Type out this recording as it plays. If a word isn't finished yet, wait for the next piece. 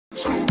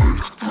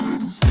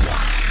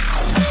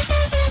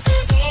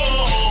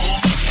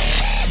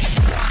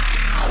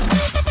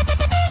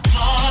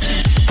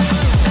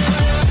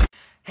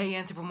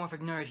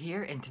Anamorphic Nerd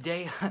here, and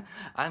today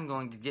I'm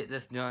going to get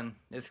this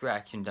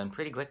reaction done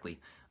pretty quickly.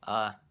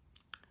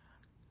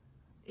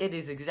 It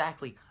is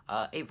exactly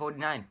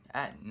 8:49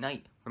 at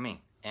night for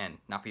me, and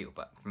not for you,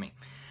 but for me.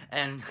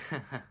 And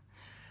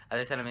as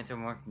I said, I'm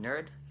Anamorphic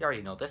Nerd. You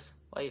already know this.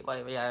 Why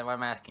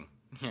am I asking?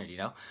 You already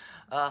know.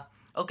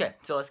 Okay,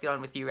 so let's get on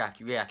with the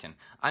reaction.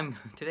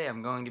 Today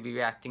I'm going to be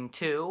reacting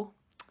to.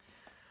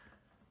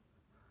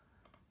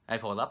 I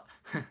pulled up.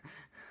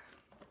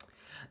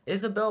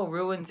 Isabelle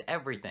Ruins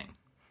Everything.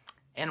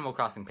 Animal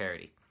Crossing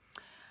parody.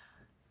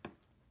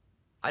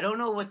 I don't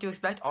know what to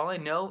expect. All I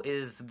know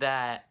is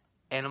that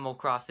Animal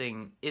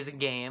Crossing is a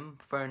game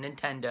for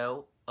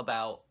Nintendo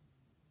about,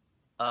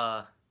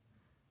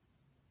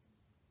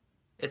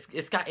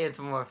 it's got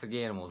anthropomorphic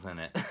animals in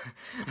it.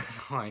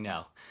 That's all I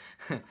know.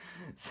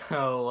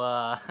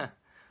 So,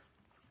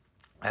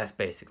 that's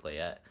basically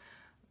it.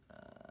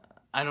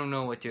 I don't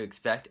know what to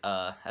expect.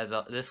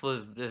 This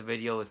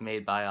video was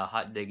made by a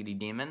Hot Diggity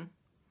Demon.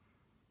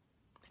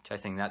 Let's try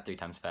saying that 3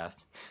 times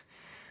fast.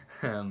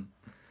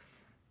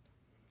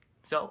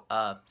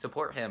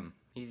 Support him.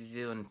 He's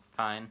doing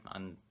fine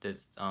on his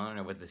own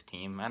or with his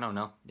team. I don't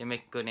know. They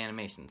make good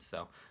animations,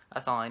 so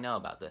that's all I know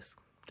about this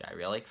guy,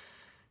 really.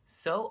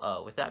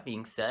 So, with that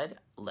being said,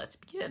 let's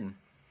begin.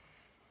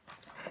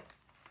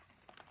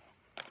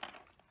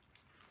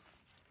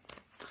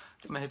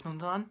 Put my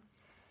headphones on.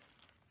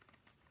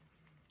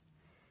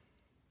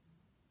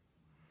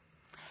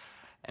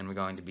 And we're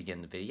going to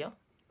begin the video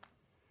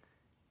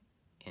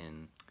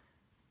in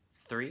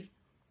 3,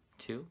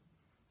 2,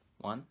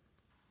 1,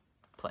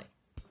 play.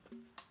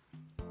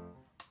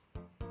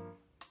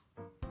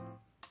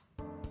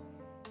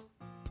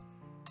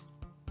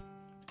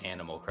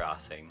 Animal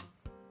Crossing.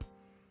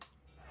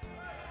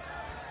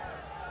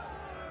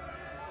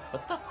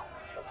 What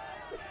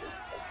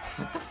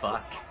the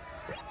fuck?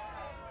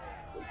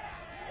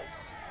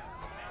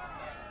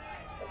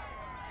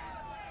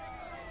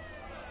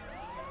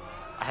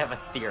 I have a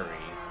theory.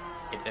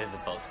 It's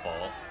Isabelle's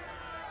fault.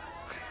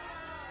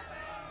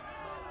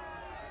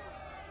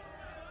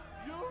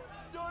 You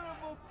son of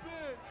a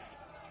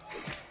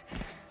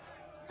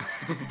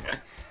bitch!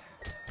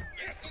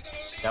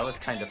 That was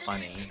kind of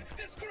funny.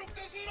 This group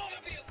does not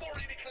have the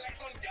authority to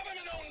collect on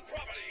government-owned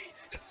property.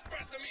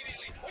 Disperse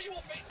immediately, or you will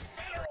face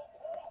federal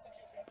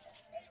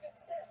prosecution. Say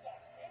dispersa.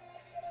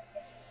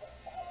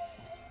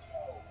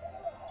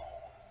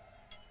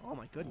 Oh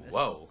my goodness.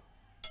 Whoa.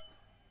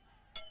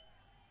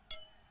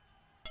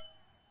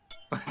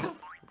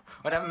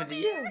 What happened to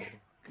you?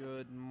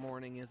 Good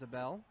morning,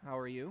 Isabelle. How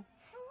are you?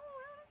 Oh,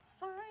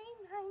 I'm fine.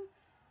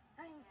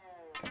 I'm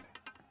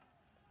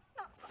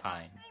not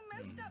Fine. I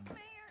messed up,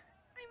 Mayor.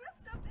 I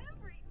messed up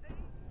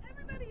everything.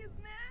 Everybody is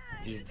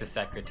mad. She's the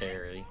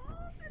secretary.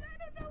 And I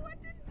don't know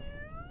what to do.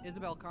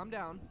 Isabelle, calm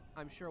down.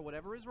 I'm sure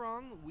whatever is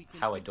wrong, we can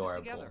How fix it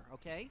adorable. together,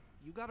 okay?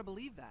 You gotta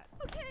believe that.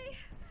 Okay.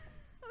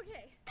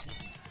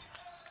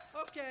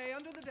 Okay,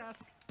 under the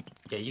desk.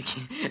 Yeah, you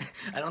can.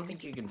 I don't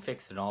think you can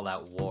fix an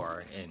all-out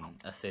war in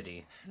a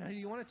city. Now, do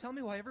you want to tell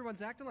me why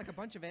everyone's acting like a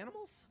bunch of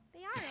animals? They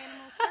are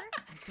animals, sir.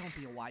 Don't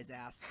be a wise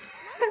ass.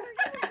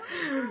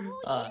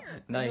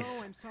 Nice.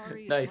 No, I'm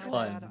sorry. It's Nice my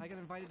one. bad. I got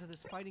invited to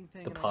this fighting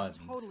thing The and puns.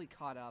 I got totally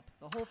caught up.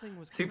 The whole thing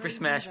was Super crazy,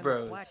 Smash then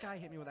Bros. This black guy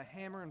hit me with a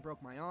hammer and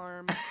broke my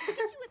arm. Hit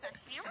you with a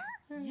hammer?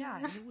 Yeah,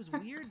 and it was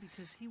weird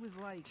because he was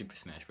like Super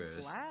Smash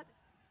Bros.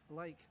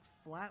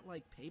 flat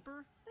like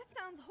paper. That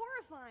sounds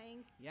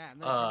horrifying. Yeah, and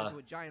then it turned into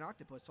a giant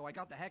octopus, so I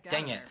got the heck out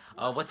Dang of it.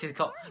 there. What's it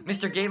called? Sorry,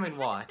 Mr. Mayor, Game I & had to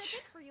Watch. step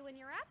in for you in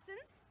your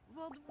absence.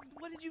 Well,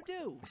 what did you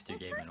do? Mr. Well,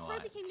 Game first, & Watch.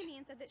 Rosie came to me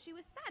and said that she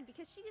was sad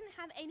because she didn't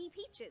have any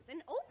peaches,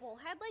 and Opal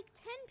had like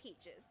 10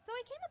 peaches. So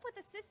I came up with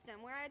a system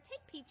where I'd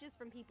take peaches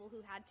from people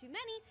who had too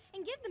many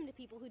and give them to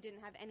people who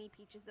didn't have any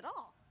peaches at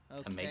all.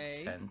 That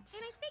makes sense.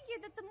 And I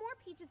figured that the more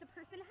peaches a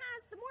person has,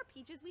 the more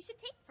peaches we should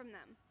take from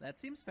them. That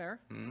seems fair.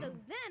 So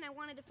then I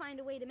wanted to find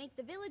a way to make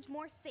the village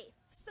more safe.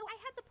 So I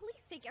had the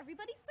police take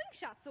everybody's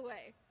slingshots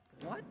away.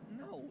 What?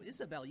 No,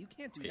 Isabelle, you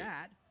can't do Wait.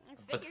 that. I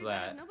What's figured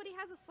that that? if nobody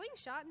has a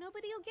slingshot,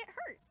 nobody will get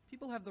hurt.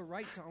 People have the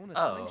right to own a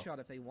Oh. slingshot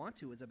if they want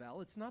to,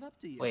 Isabelle. It's not up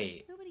to you.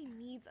 Wait, Nobody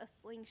needs a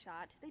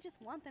slingshot. They just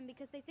want them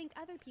because they think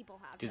other people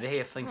have do them. they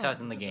have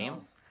slingshots in the Isabelle.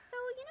 game? So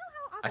you know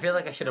how I feel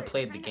like I Officer should have Walker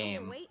played is the kinda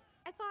game. overweight?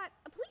 I thought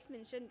a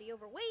policeman shouldn't be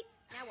overweight.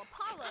 Now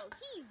Apollo,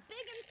 he's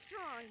big and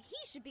strong. He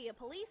should be a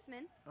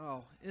policeman.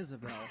 Oh,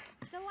 Isabelle.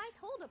 So I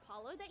told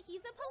Apollo that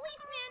he's a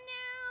policeman now.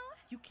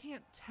 You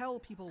can't tell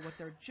people what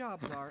their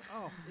jobs are.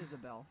 Oh,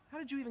 Isabelle. How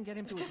did you even get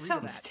him to That agree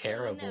just to sounds that?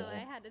 terrible. No, I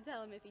had to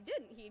tell him if he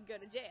didn't, he'd go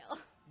to jail.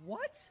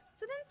 What?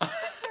 So then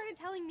someone started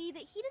telling me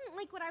that he didn't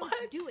like what I was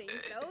What? doing,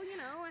 so, you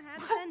know, I had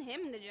to send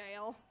him to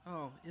jail.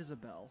 Oh,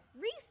 Isabelle.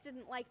 Reese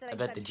didn't like that I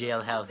bet sent the her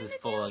jailhouse husband is to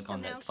full, jail, like, so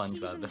on that now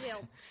SpongeBob she's in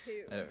jail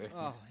too.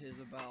 Oh,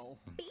 Isabelle.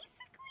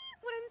 Basically,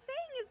 what I'm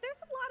saying is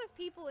there's a lot of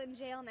people in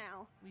jail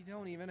now. We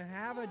don't even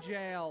have a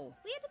jail.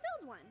 We had to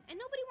build one, and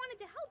nobody wanted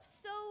to help,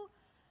 so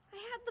I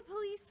had the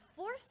police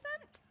force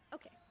them.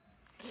 Okay,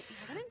 now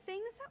that I'm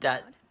saying this out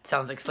That loud,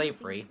 sounds like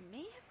slavery. things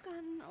may have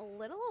gotten a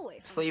little away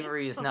from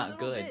Slavery is A not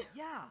little good. bit,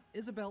 yeah.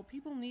 Isabelle,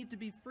 people need to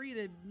be free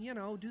to, you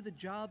know, do the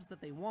jobs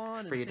that they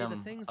want and say Freedom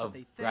the things of that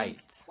they think.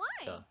 rights. Why?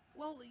 So,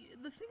 Well,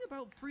 the thing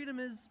about freedom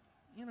is,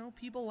 you know,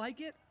 people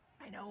like it.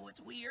 I know it's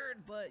weird,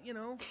 but, you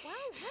know, Well,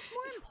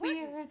 what's more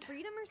important,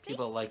 freedom or safety?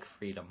 people like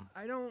freedom.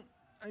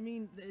 I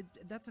mean,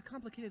 that's a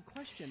complicated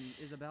question,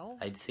 Isabelle.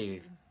 I'd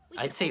say We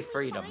I'd can say only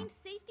freedom. find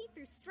safety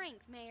through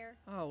strength, Mayor.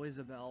 Oh,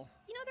 Isabelle.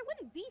 You know, there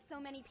wouldn't be so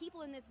many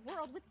people in this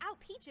world without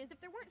peaches if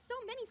there weren't so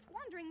many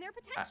squandering their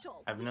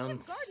potential. I've We known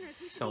have gardeners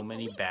who should so be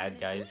many policemen bad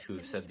and guys who've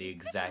policemen said should the be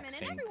exact fishermen,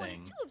 same and everyone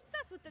thing is too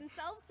obsessed with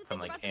themselves to from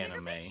think like about the bigger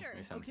anime picture.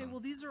 or something. Okay, well,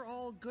 these are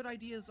all good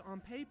ideas on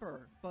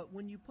paper, but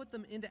when you put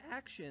them into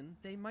action,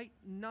 they might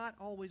not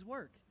always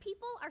work.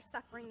 People are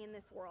suffering in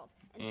this world,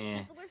 and Eh, when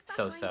people are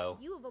suffering, so-so.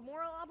 you have a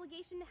moral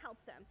obligation to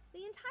help them. The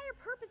entire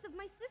purpose of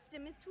my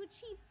system is to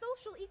achieve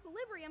social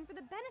equilibrium for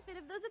the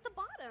benefit of those at the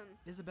bottom.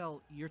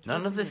 Isabelle, you're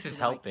None of twisting this so is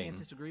that I helping. can't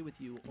disagree with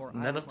you, or I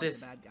None look of like this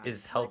the bad guy.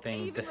 is I helping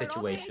the even wrote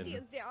all my situation.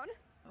 ideas down.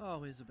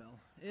 Oh, Isabelle.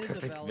 Perfect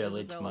Isabelle,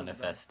 Village Isabelle,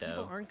 manifesto.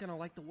 Isabelle. People aren't gonna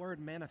like the word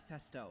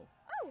manifesto.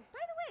 Oh, by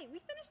the way, we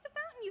finished the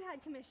fountain you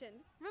had commissioned.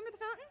 Remember the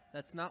fountain?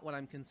 That's not what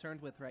I'm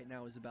concerned with right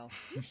now, Isabelle.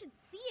 You should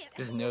see it. I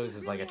His think you'll nose be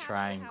is like really a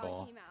happy with how it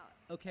triangle. came out.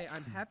 Okay,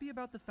 I'm happy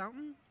about the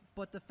fountain,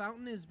 but the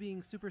fountain is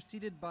being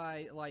superseded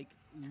by, like,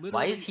 literally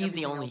Why is he the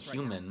everything only else right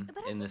now. human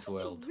But I in think this if you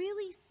world?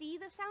 really see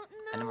the fountain,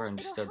 though, I never it'll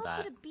understood help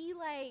that. you to be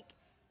like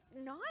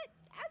not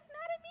as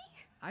mad at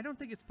me. I don't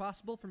think it's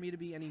possible for me to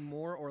be any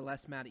more or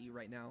less mad at you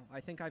right now.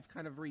 I think I've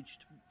kind of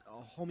reached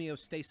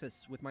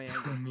homeostasis with my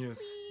anger. Yes.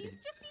 Please,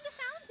 just see the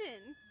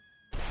fountain.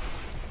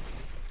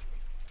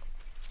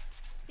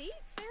 See,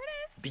 there it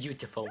is.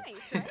 Beautiful. Nice,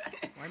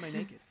 right? Why am I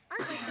naked? Our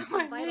movement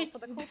is vital for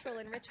the cultural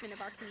enrichment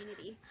of our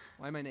community.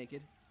 Why am I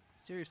naked?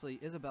 Seriously,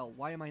 Isabelle,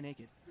 why am I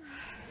naked?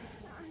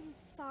 I'm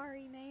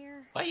sorry,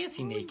 Mayor. Why is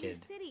he I ruined your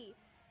naked? City.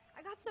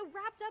 I got so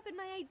wrapped up in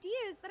my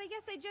ideas that I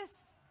guess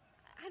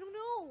I don't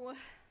know.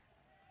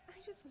 I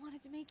just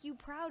wanted to make you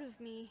proud of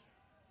me.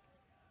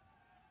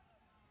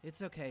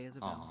 It's okay,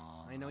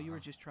 Isabelle. I know you were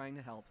Aw. just trying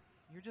to help.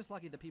 You're just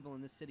lucky the people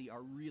in this city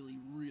are really,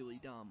 really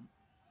dumb.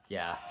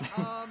 Yeah.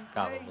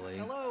 Probably. Hey,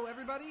 hello,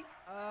 everybody.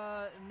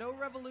 No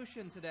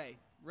revolution today.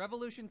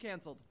 Revolution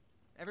canceled.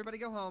 Everybody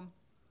go home.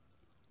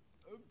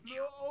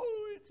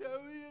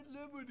 Proletarian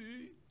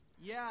liberty.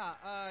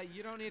 Yeah,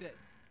 you don't need it.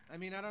 I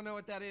mean, I don't know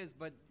what that is,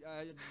 but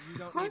you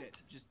don't What? need it.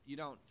 Just, you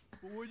don't.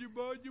 But when you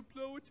mind your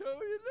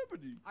proletarian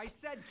liberty. I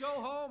said go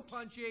home,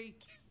 Punchy!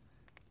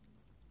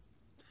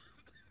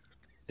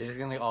 They're just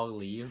gonna all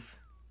leave.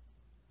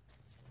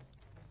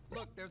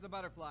 Look, there's a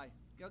butterfly.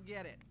 Go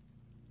get it.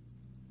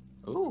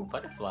 Ooh,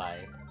 butterfly.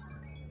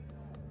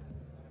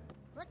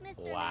 Look, Mr.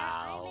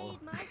 Wow.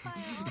 Mayor, I made my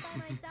fire all by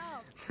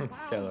myself. That's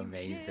Wow, so you did?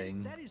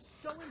 amazing. That is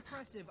so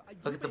impressive. You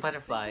Look at the made a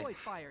butterfly. Big boy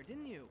fire,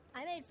 didn't you?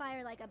 I made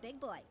fire like a big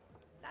boy.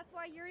 That's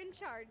why you're in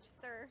charge,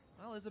 sir.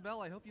 Well,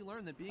 Isabelle, I hope you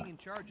learned that being in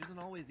charge isn't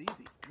always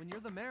easy. When you're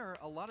the mayor,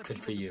 a lot of Good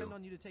people for you. depend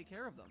on you to take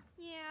care of them.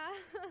 Yeah,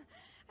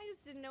 I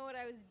just didn't know what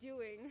I was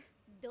doing.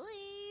 Doy.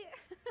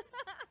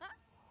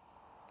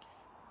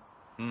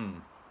 Hmm.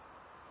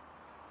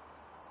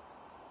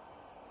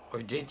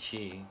 Or did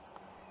she?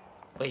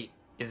 Wait,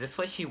 is this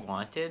what she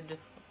wanted?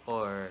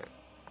 Or...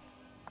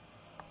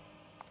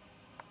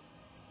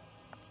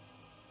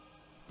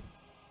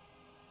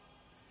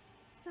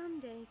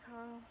 Someday,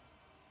 Carl.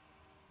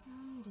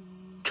 Someday.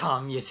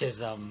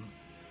 Communism.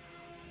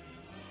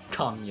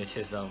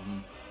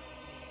 Communism.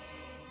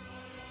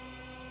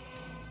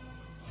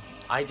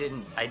 I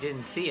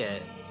didn't see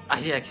it.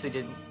 I didn't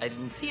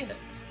see it.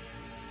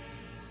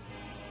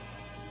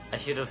 I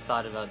should have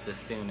thought about this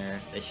sooner,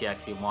 that she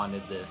actually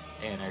wanted this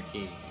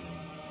anarchy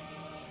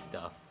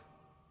stuff.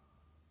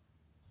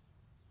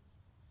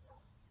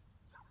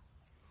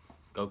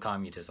 Go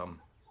communism.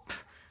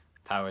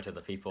 Power to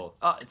the people.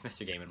 Oh, it's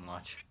Mr. Game &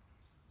 Watch.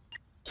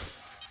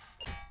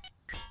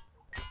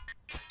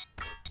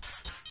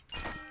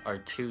 Our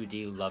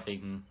 2D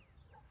loving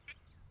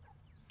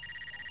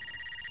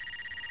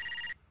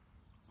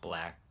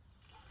black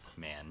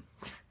man.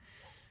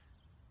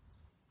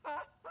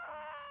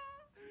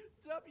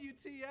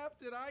 WTF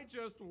did I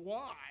just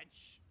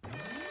watch?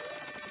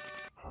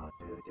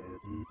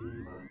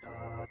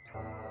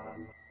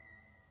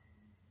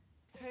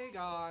 Hey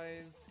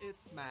guys,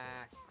 it's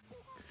Max.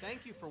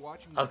 Thank you for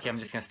watching. Okay, I'm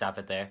just gonna stop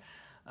it there.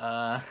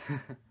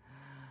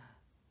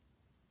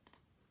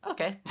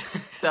 Okay.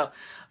 So,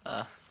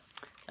 that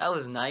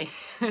was nice.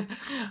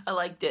 I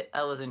liked it.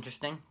 That was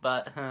interesting.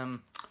 But,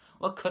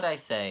 what could I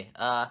say?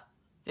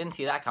 Didn't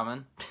see that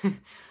coming.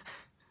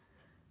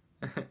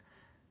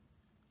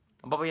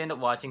 I'll probably end up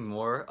watching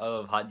more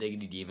of Hot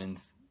Diggity Demons,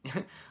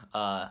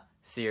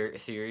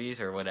 series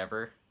or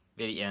whatever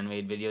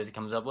animated videos he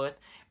comes up with,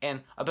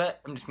 and I bet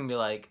I'm just gonna be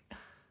like,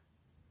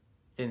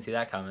 didn't see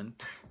that coming.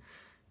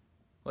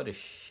 What a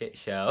shit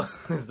show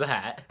was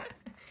that?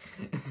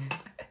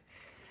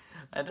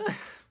 I don't.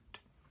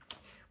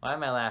 Why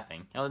am I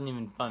laughing? That wasn't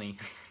even funny.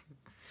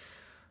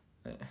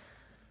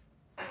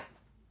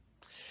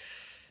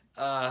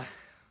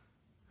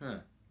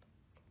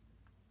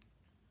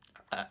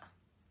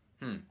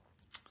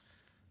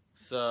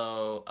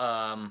 So,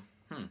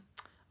 So,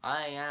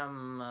 I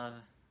am,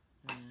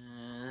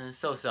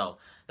 so-so.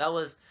 That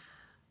was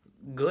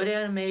good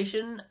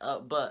animation,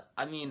 but,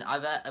 I mean,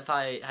 if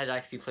I had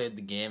actually played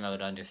the game, I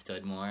would have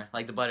understood more.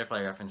 Like, the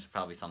butterfly reference is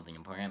probably something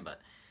important,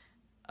 but,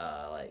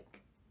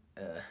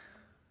 yeah.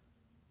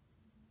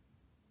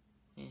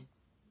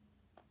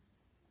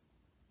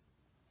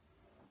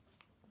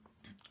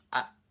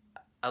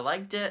 I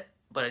liked it,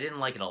 but I didn't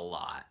like it a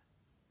lot.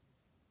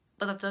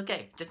 But that's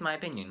okay, just my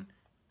opinion.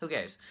 Who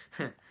cares?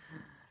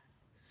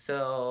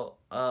 So,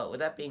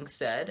 with that being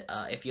said,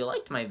 if you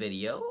liked my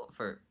video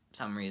for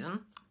some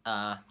reason,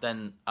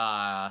 then,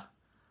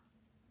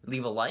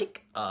 leave a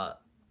like.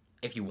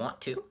 If you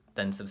want to,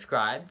 then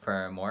subscribe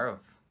for more of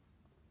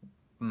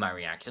my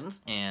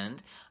reactions,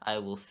 and I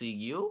will see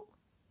you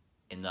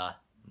in the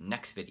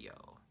next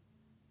video.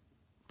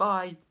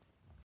 Bye!